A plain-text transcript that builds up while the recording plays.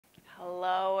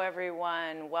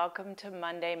everyone. Welcome to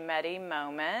Monday Medi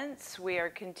Moments. We are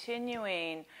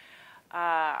continuing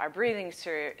our breathing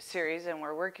series, and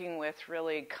we're working with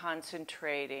really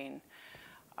concentrated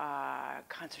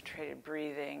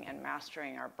breathing and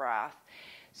mastering our breath.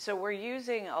 So we're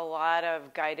using a lot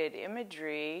of guided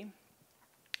imagery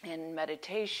and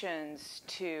meditations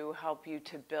to help you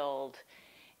to build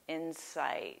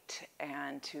insight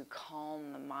and to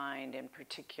calm the mind, in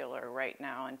particular right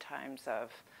now in times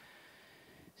of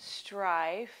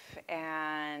strife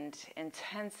and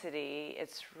intensity.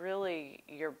 It's really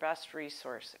your best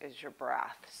resource is your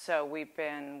breath. So we've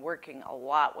been working a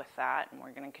lot with that, and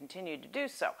we're going to continue to do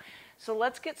so. So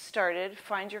let's get started.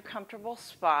 Find your comfortable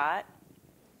spot.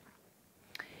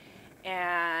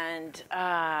 And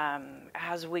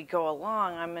as we go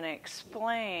along, I'm going to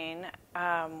explain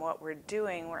what we're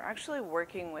doing. We're actually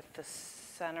working with the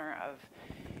center of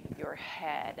your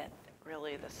head,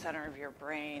 really the center of your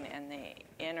brain and the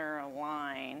inner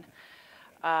line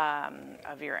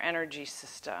of your energy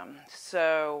system.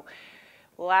 So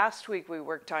last week we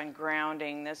worked on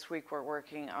grounding. This week we're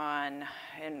working on,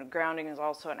 and grounding is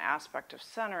also an aspect of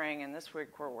centering, and this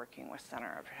week we're working with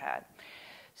center of head.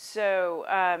 So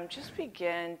just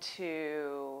begin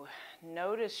to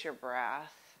notice your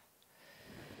breath.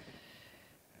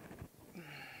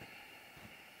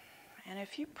 And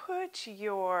if you put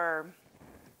your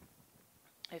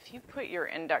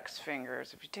index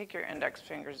fingers, if you take your index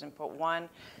fingers and put one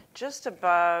just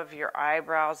above your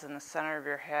eyebrows in the center of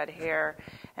your head here,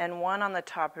 and one on the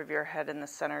top of your head in the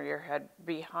center of your head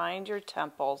behind your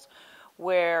temples,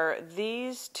 where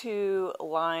these two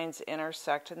lines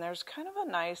intersect, and there's kind of a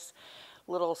nice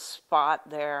little spot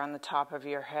there on the top of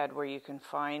your head where you can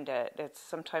find it. It's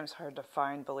sometimes hard to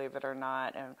find, believe it or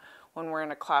not, and when we're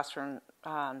in a classroom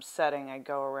setting, I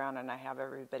go around and I have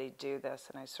everybody do this,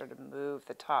 and I sort of move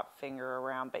the top finger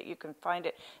around, but you can find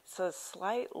it. It's a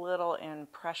slight little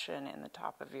impression in the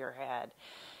top of your head,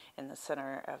 in the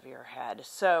center of your head.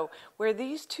 So where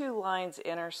these two lines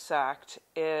intersect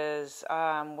is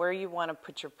where you want to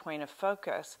put your point of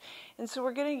focus. And so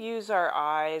we're going to use our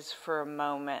eyes for a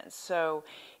moment. So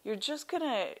you're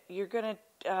going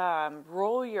to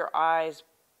roll your eyes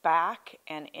back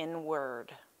and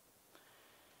inward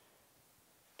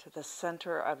to the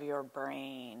center of your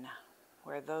brain,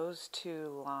 where those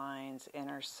two lines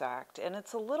intersect. And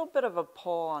it's a little bit of a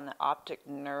pull on the optic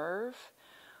nerve.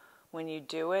 When you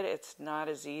do it, it's not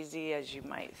as easy as you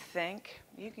might think.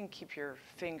 You can keep your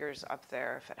fingers up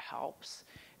there if it helps.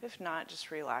 If not,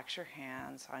 just relax your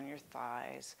hands on your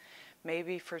thighs.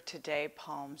 Maybe for today,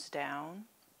 palms down.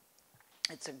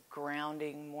 It's a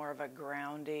grounding, more of a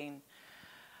grounding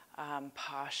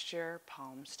posture,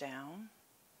 palms down.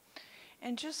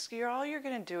 And just all you're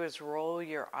going to do is roll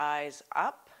your eyes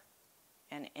up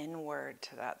and inward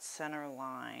to that center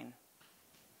line.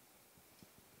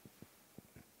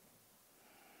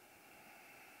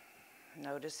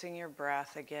 Noticing your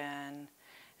breath again,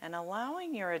 and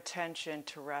allowing your attention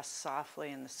to rest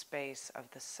softly in the space of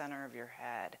the center of your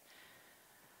head.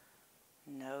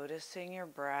 Noticing your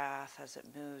breath as it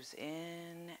moves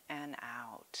in and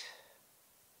out.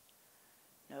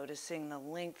 Noticing the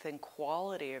length and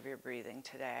quality of your breathing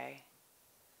today.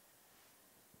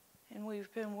 And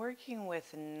we've been working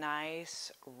with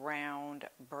nice round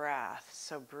breaths.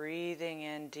 So breathing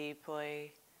in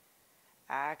deeply,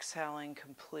 exhaling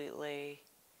completely,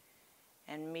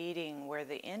 and meeting where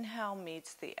the inhale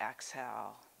meets the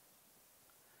exhale.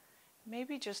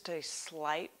 Maybe just a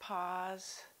slight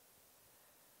pause,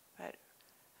 but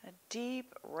a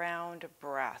deep round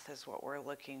breath is what we're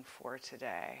looking for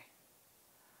today.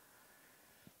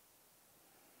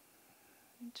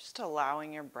 Just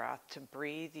allowing your breath to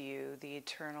breathe you, the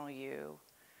eternal you,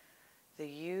 the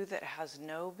you that has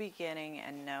no beginning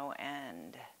and no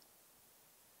end.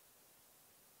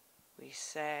 We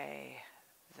say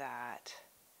that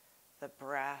the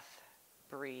breath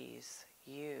breathes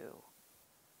you.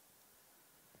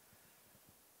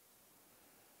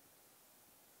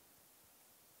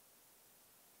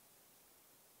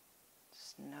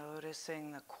 Just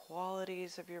noticing the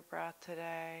qualities of your breath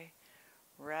today,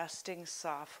 resting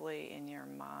softly in your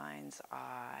mind's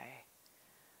eye,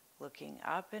 looking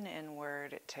up and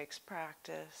inward. It takes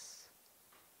practice.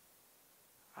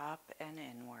 Up and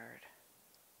inward.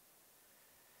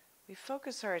 We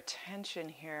focus our attention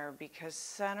here because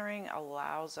centering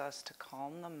allows us to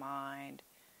calm the mind.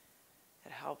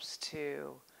 It helps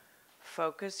to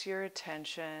focus your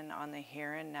attention on the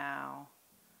here and now,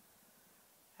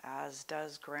 as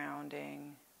does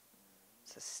grounding.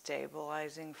 It's a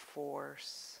stabilizing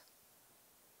force.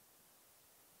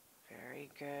 Very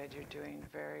good. You're doing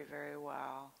very, very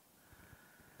well.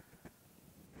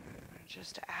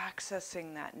 Just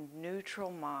accessing that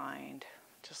neutral mind,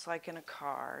 just like in a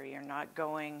car. You're not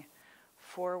going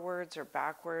forwards or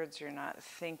backwards, you're not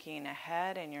thinking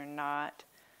ahead, and you're not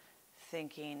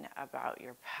thinking about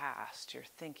your past. You're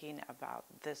thinking about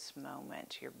this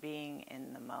moment. You're being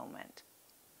in the moment.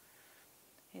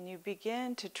 And you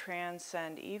begin to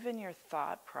transcend even your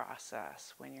thought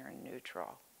process when you're in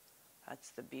neutral.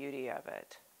 That's the beauty of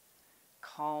it.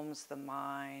 Calms the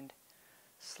mind,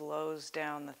 slows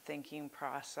down the thinking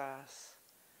process.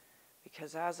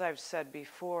 Because as I've said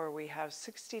before, we have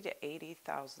 60 to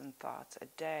 80,000 thoughts a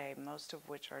day, most of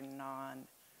which are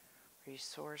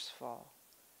non-resourceful.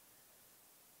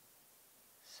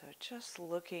 So just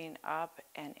looking up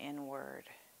and inward,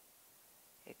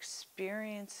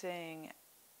 experiencing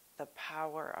the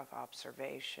power of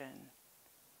observation,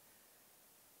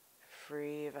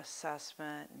 free of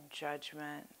assessment and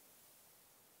judgment.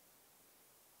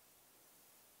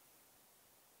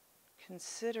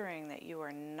 Considering that you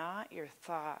are not your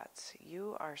thoughts,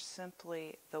 you are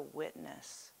simply the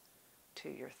witness to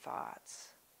your thoughts.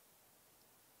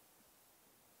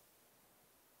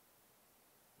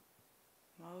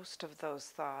 Most of those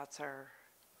thoughts are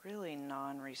really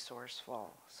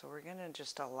non-resourceful, so we're going to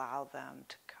just allow them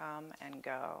to come and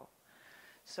go.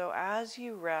 So as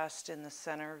you rest in the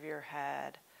center of your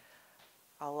head,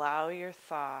 allow your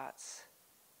thoughts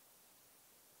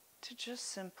to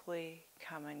just simply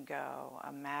come and go,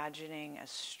 imagining a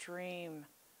stream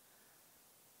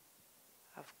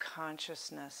of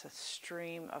consciousness, a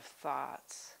stream of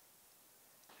thoughts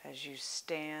as you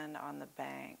stand on the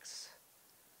banks,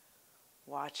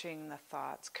 watching the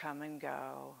thoughts come and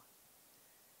go.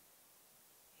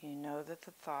 You know that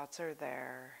the thoughts are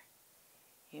there.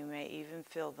 You may even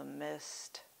feel the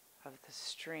mist of the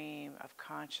stream of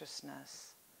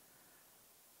consciousness.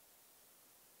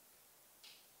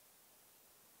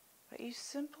 But you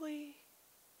simply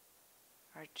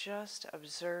are just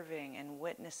observing and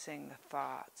witnessing the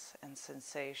thoughts and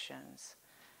sensations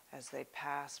as they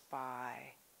pass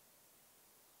by,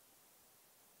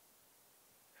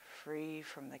 free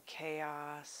from the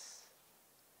chaos,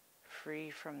 free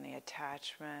from the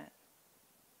attachment,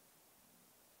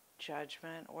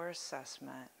 judgment, or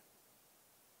assessment.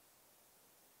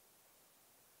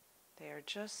 They are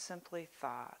just simply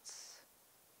thoughts.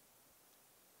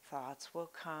 Thoughts will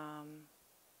come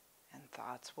and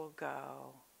thoughts will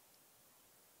go.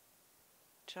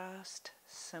 Just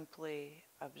simply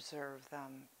observe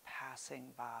them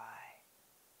passing by.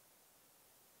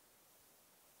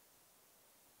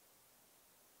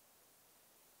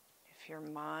 If your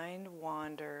mind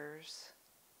wanders,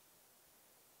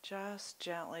 just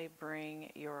gently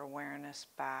bring your awareness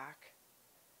back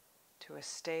to a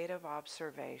state of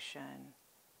observation.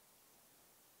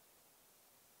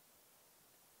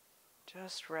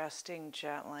 Just resting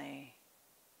gently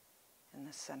in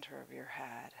the center of your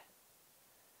head.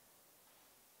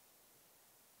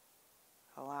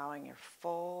 Allowing your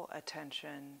full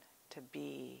attention to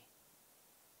be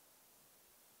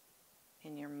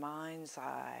in your mind's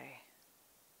eye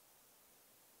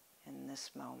in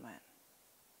this moment.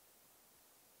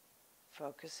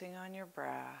 Focusing on your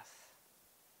breath,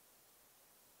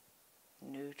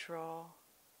 neutral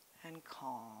and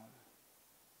calm.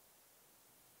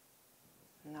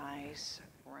 Nice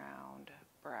round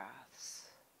breaths.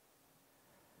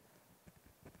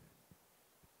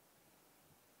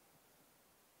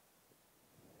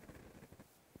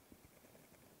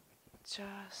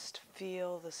 Just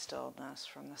feel the stillness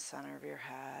from the center of your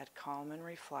head, calm and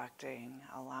reflecting,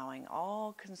 allowing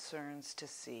all concerns to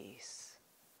cease.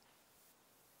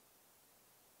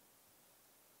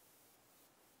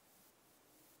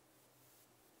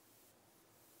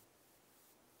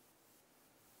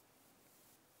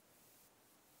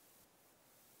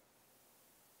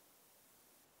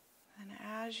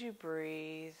 As you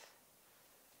breathe,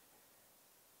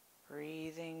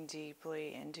 breathing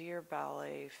deeply into your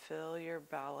belly, feel your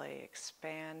belly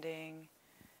expanding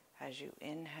as you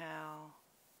inhale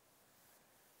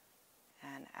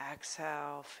and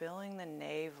exhale, feeling the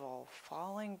navel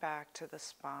falling back to the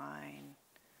spine,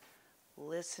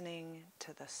 listening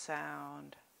to the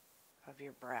sound of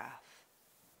your breath.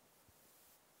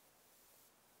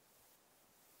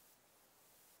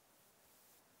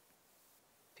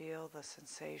 Feel the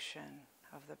sensation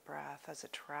of the breath as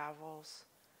it travels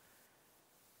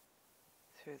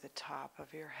through the top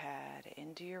of your head,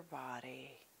 into your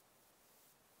body,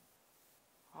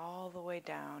 all the way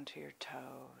down to your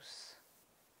toes.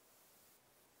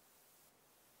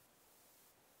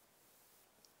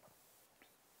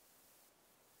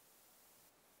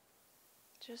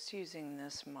 Just using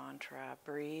this mantra,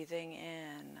 breathing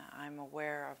in, I'm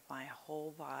aware of my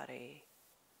whole body.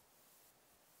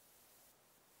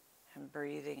 And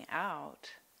breathing out,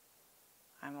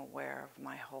 I'm aware of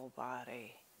my whole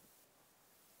body.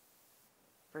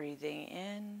 Breathing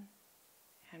in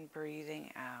and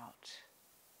breathing out.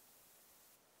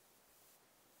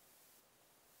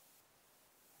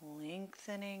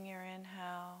 Lengthening your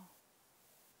inhale.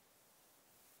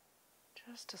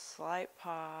 Just a slight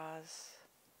pause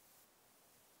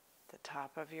at the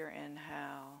top of your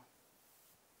inhale.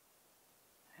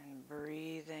 And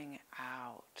breathing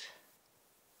out.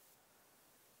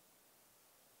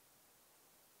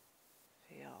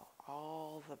 Feel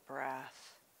all the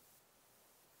breath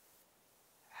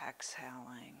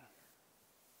exhaling.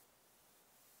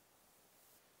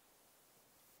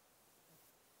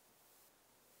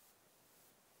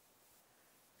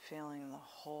 Feeling the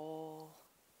whole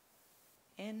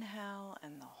inhale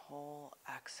and the whole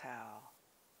exhale.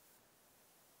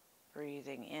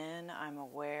 Breathing in, I'm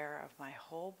aware of my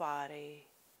whole body.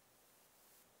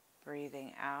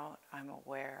 Breathing out, I'm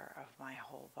aware of my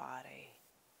whole body.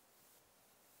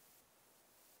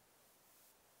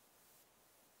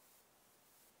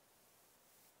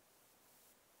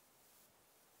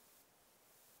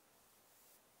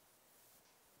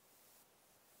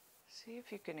 See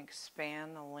if you can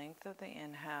expand the length of the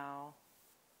inhale.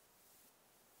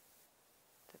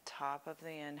 The top of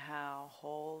the inhale,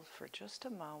 hold for just a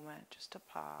moment, just a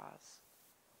pause.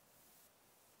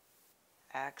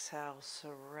 Exhale,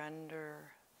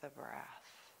 surrender the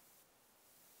breath.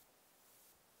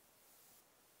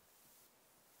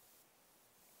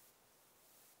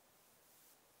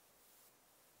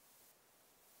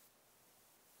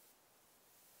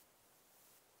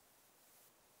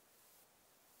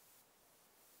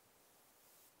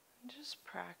 And just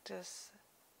practice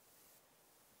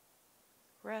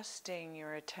resting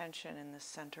your attention in the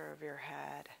center of your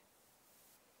head,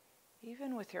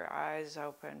 even with your eyes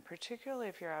open, particularly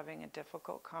if you're having a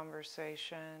difficult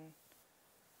conversation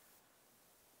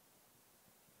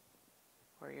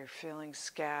or you're feeling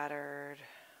scattered,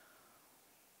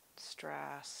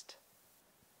 stressed.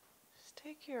 Just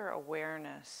take your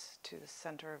awareness to the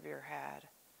center of your head.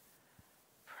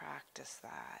 Practice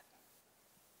that.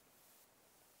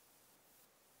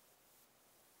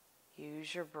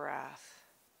 Use your breath.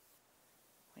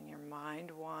 When your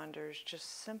mind wanders,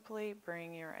 just simply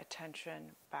bring your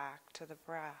attention back to the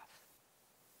breath.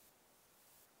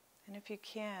 And if you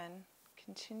can,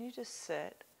 continue to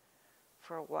sit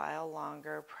for a while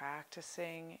longer,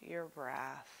 practicing your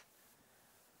breath.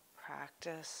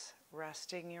 Practice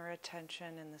resting your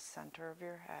attention in the center of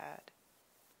your head.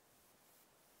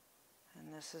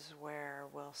 And this is where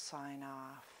we'll sign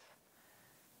off.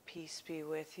 Peace be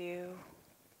with you.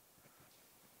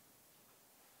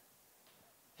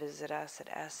 Visit us at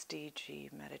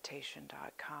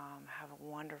sdgmeditation.com. Have a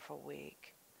wonderful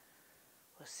week.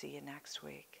 We'll see you next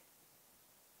week.